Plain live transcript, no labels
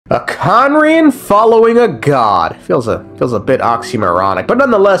A Conrian following a god. Feels a bit oxymoronic, but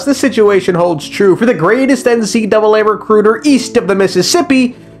nonetheless, this situation holds true for the greatest NCAA recruiter east of the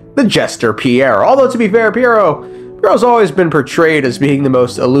Mississippi, the jester Pierro. Although, to be fair, Pierro's always been portrayed as being the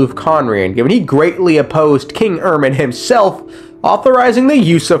most aloof Conrian, given he greatly opposed King Ermin himself, authorizing the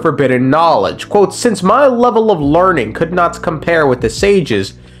use of forbidden knowledge. Quote, "Since my level of learning could not compare with the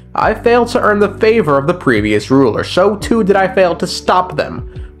sages, I failed to earn the favor of the previous ruler. So too did I fail to stop them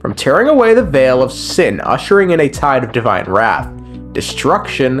from tearing away the veil of sin, ushering in a tide of divine wrath,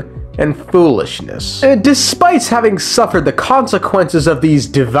 destruction, and foolishness." Despite having suffered the consequences of these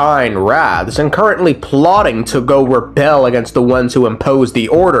divine wraths and currently plotting to go rebel against the ones who imposed the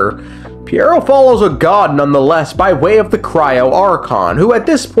order, Pierro follows a god nonetheless by way of the Cryo-Archon, who at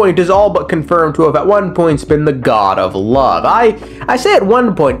this point is all but confirmed to have at one point been the god of love. I say at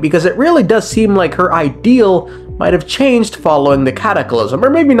one point because it really does seem like her ideal might have changed following the cataclysm, or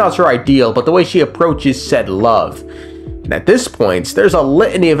maybe not her ideal, but the way she approaches said love. And at this point, there's a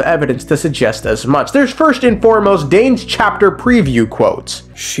litany of evidence to suggest as much. There's first and foremost Dane's chapter preview quotes.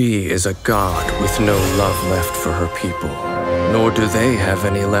 "She is a god with no love left for her people, nor do they have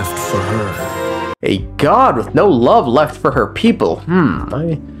any left for her." A god with no love left for her people.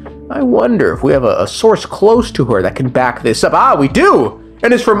 I wonder if we have a source close to her that can back this up. Ah, we do!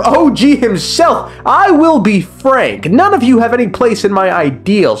 And it's from OG himself. "I will be frank, none of you have any place in my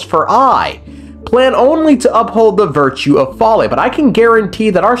ideals, for I plan only to uphold the virtue of folly, but I can guarantee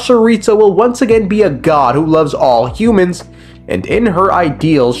that our Tsarista will once again be a god who loves all humans, and in her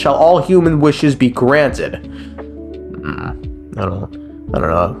ideals shall all human wishes be granted." I don't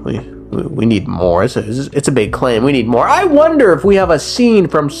know. We need more. It's a big claim. We need more. I wonder if we have a scene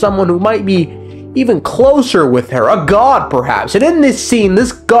from someone who might be even closer with her, a god perhaps. And in this scene,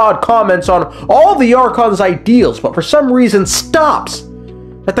 this god comments on all the Archon's ideals, but for some reason stops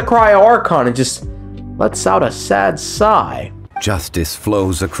at the Cryo-Archon and just lets out a sad sigh. "Justice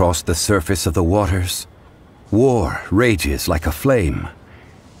flows across the surface of the waters. War rages like a flame,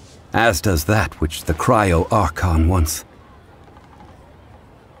 as does that which the Cryo-Archon once..."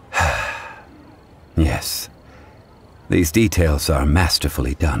 Yes, these details are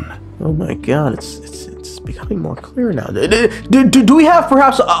masterfully done. Oh my god, it's becoming more clear now. Do we have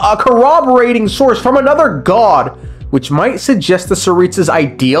perhaps a corroborating source from another god which might suggest the Tsarista's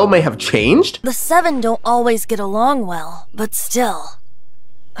ideal may have changed? The Seven don't always get along well, but still.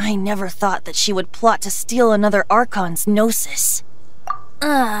 I never thought that she would plot to steal another Archon's gnosis.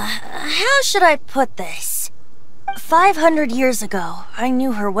 How should I put this? 500 years ago, I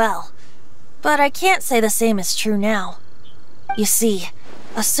knew her well, but I can't say the same is true now. You see,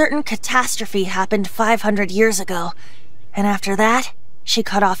 a certain catastrophe happened 500 years ago, and after that, she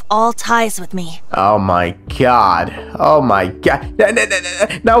cut off all ties with me. Oh my god. Oh my god.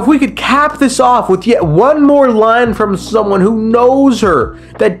 Now, if we could cap this off with yet one more line from someone who knows her,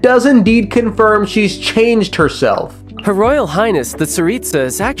 that does indeed confirm she's changed herself. Her Royal Highness, the Tsarista,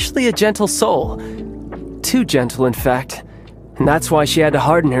 is actually a gentle soul. Too gentle, in fact. And that's why she had to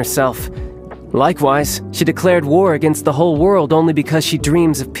harden herself. Likewise, she declared war against the whole world only because she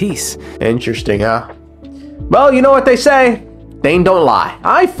dreams of peace. Interesting, huh? Well, you know what they say. Dane don't lie.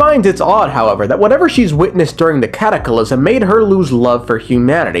 I find it's odd, however, that whatever she's witnessed during the cataclysm made her lose love for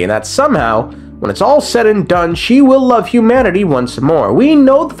humanity, and that somehow, when it's all said and done, she will love humanity once more. We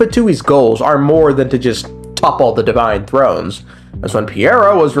know the Fatui's goals are more than to just topple the divine thrones, as when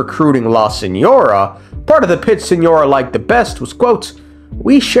Pierro was recruiting La Signora, part of the pit Signora liked the best was, quote,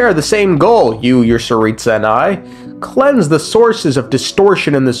 "We share the same goal, you, your Tsarista, and I. Cleanse the sources of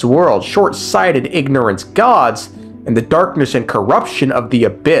distortion in this world, short-sighted ignorance gods, and the darkness and corruption of the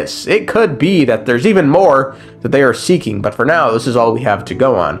abyss. It could be that there's even more that they are seeking, but for now, this is all we have to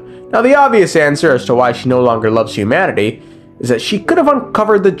go on." Now, the obvious answer as to why she no longer loves humanity is that she could have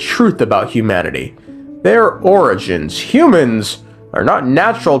uncovered the truth about humanity. Their origins. Humans are not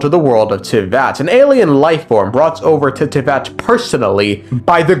natural to the world of Teyvat, an alien life form brought over to Teyvat personally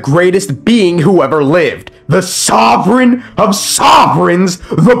by the greatest being who ever lived. The sovereign of sovereigns,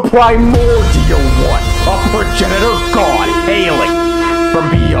 the primordial one, a progenitor god hailing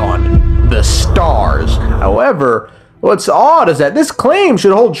from beyond the stars. However, what's odd is that this claim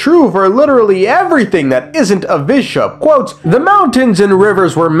should hold true for literally everything that isn't a bishop. Quote, "The mountains and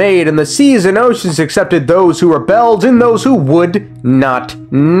rivers were made, and the seas and oceans accepted those who rebelled and those who would not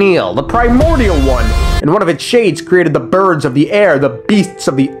kneel. The primordial one, and one of its shades, created the birds of the air, the beasts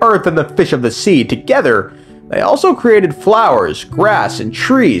of the earth, and the fish of the sea. Together, they also created flowers, grass, and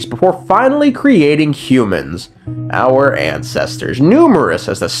trees before finally creating humans, our ancestors, numerous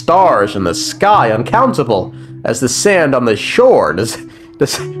as the stars in the sky, uncountable as the sand on the shore."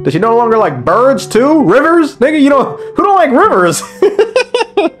 Does she no longer like birds too? Rivers? Nigga, you know, who don't like rivers?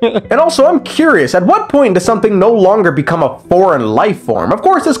 And also, I'm curious, at what point does something no longer become a foreign life form? Of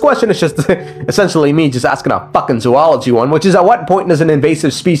course, this question is just essentially me just asking a fucking zoology one, which is at what point does an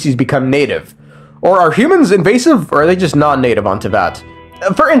invasive species become native? Or are humans invasive, or are they just non-native on Teyvat?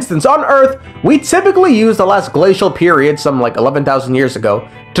 For instance, on Earth, we typically use the last glacial period, some like 11,000 years ago,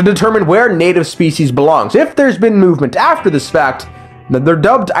 to determine where native species belongs. If there's been movement after this fact, then they're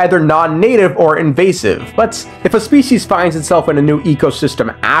dubbed either non-native or invasive. But if a species finds itself in a new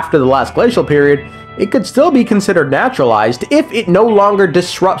ecosystem after the last glacial period, it could still be considered naturalized if it no longer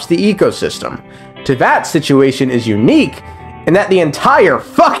disrupts the ecosystem. Teyvat's situation is unique in that the entire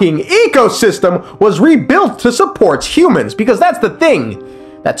fucking ecosystem was rebuilt to support humans, because that's the thing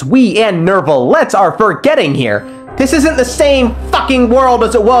that we and neuvillette are forgetting here. This isn't the same fucking world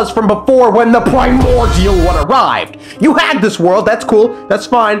as it was from before when the primordial one arrived. You had this world, that's cool, that's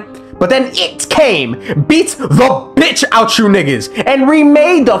fine. But then it came, beat the bitch out you niggas, and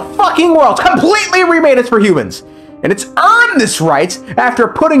remade the fucking world, completely remade it for humans. And it's earned this right after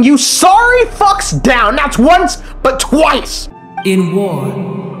putting you sorry fucks down, not once, but twice. In war,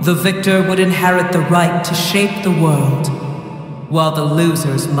 the victor would inherit the right to shape the world, while the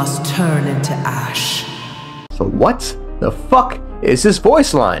losers must turn into ash. So what the fuck is this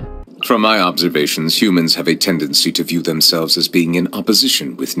voice line? From my observations, humans have a tendency to view themselves as being in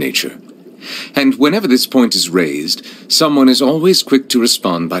opposition with nature. And whenever this point is raised, someone is always quick to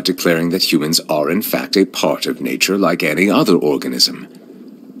respond by declaring that humans are in fact a part of nature like any other organism.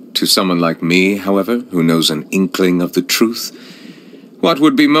 To someone like me, however, who knows an inkling of the truth, what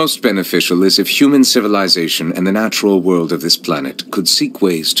would be most beneficial is if human civilization and the natural world of this planet could seek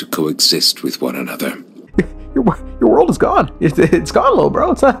ways to coexist with one another. Your world is gone. It's gone, low,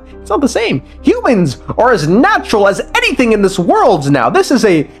 bro. It's not the same. Humans are as natural as anything in this world now. This is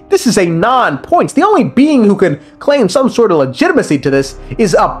a non-point. The only being who can claim some sort of legitimacy to this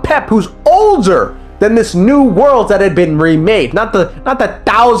is a Pep who's older than this new world that had been remade. Not the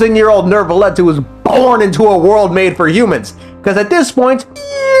 1,000-year-old neuvillette who was born into a world made for humans. Because at this point,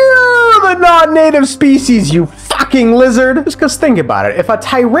 you're the non-native species, you fucking lizard. Just because think about it, if a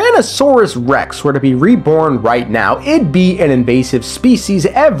Tyrannosaurus Rex were to be reborn right now, it'd be an invasive species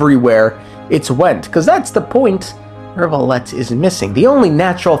everywhere it's went. Because that's the point neuvillette is missing. The only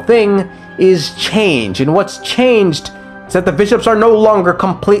natural thing is change. And what's changed is that the bishops are no longer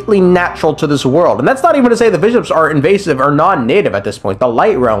completely natural to this world. And that's not even to say the bishops are invasive or non-native at this point. The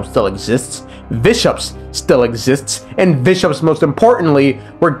light realm still exists. Vishops still exists, and Vishops, most importantly,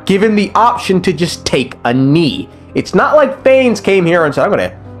 were given the option to just take a knee. It's not like Thanes came here and said,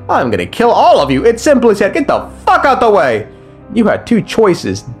 I'm gonna kill all of you. It simply said, get the fuck out the way. You had two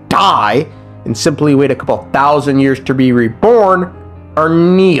choices: die and simply wait a couple thousand years to be reborn, or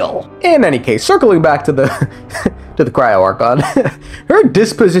kneel. In any case, circling back to the to the Cryo-Archon, her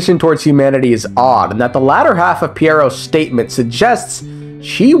disposition towards humanity is odd, and that the latter half of Pierro's statement suggests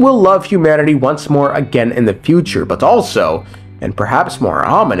she will love humanity once more again in the future, but also, and perhaps more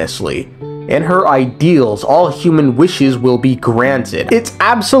ominously, in her ideals, all human wishes will be granted. It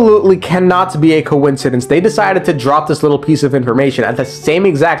absolutely cannot be a coincidence they decided to drop this little piece of information at the same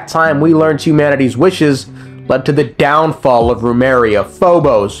exact time we learned humanity's wishes led to the downfall of Rumeria.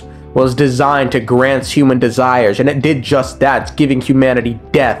 Phobos was designed to grant human desires, and it did just that, giving humanity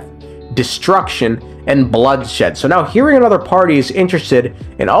death, destruction, and bloodshed. So now hearing another party is interested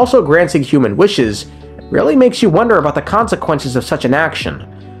in also granting human wishes really makes you wonder about the consequences of such an action.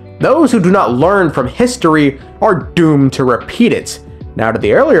 Those who do not learn from history are doomed to repeat it. Now to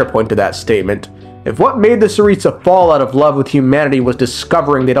the earlier point of that statement, if what made the Tsarista fall out of love with humanity was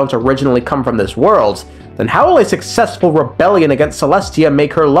discovering they don't originally come from this world, then how will a successful rebellion against Celestia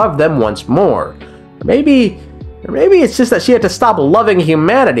make her love them once more? Or maybe it's just that she had to stop loving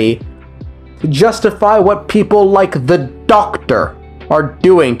humanity to justify what people like the Doctor are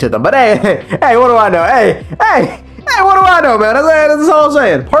doing to them. But hey, what do I know? Hey, what do I know, man? That's all I'm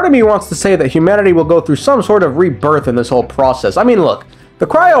saying. Part of me wants to say that humanity will go through some sort of rebirth in this whole process. I mean, look, the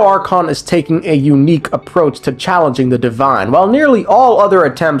Cryo-Archon is taking a unique approach to challenging the divine. While nearly all other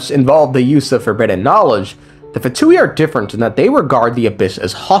attempts involve the use of forbidden knowledge, the Fatui are different in that they regard the Abyss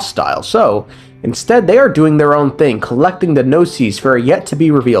as hostile. So, instead, they are doing their own thing, collecting the Gnosis for a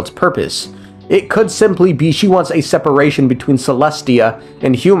yet-to-be-revealed purpose. It could simply be she wants a separation between Celestia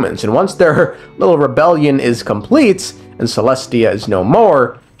and humans, and once their little rebellion is complete, and Celestia is no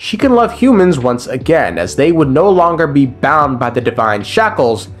more, she can love humans once again, as they would no longer be bound by the divine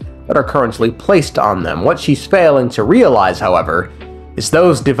shackles that are currently placed on them. What she's failing to realize, however, is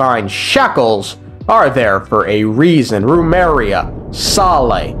those divine shackles are there for a reason. Rumeria,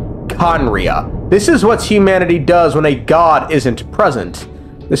 Sale, Conria. This is what humanity does when a god isn't present.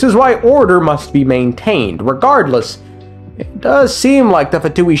 This is why order must be maintained. Regardless, it does seem like the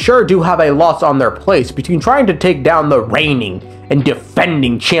Fatui sure do have a lot on their plates between trying to take down the reigning and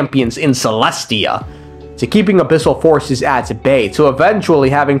defending champions in Celestia, to keeping abyssal forces at bay, to eventually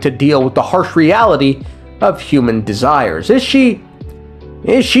having to deal with the harsh reality of human desires. Is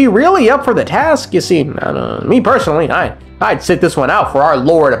she really up for the task? You see, me personally, I'd sit this one out for our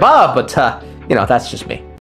Lord above, but, you know, that's just me.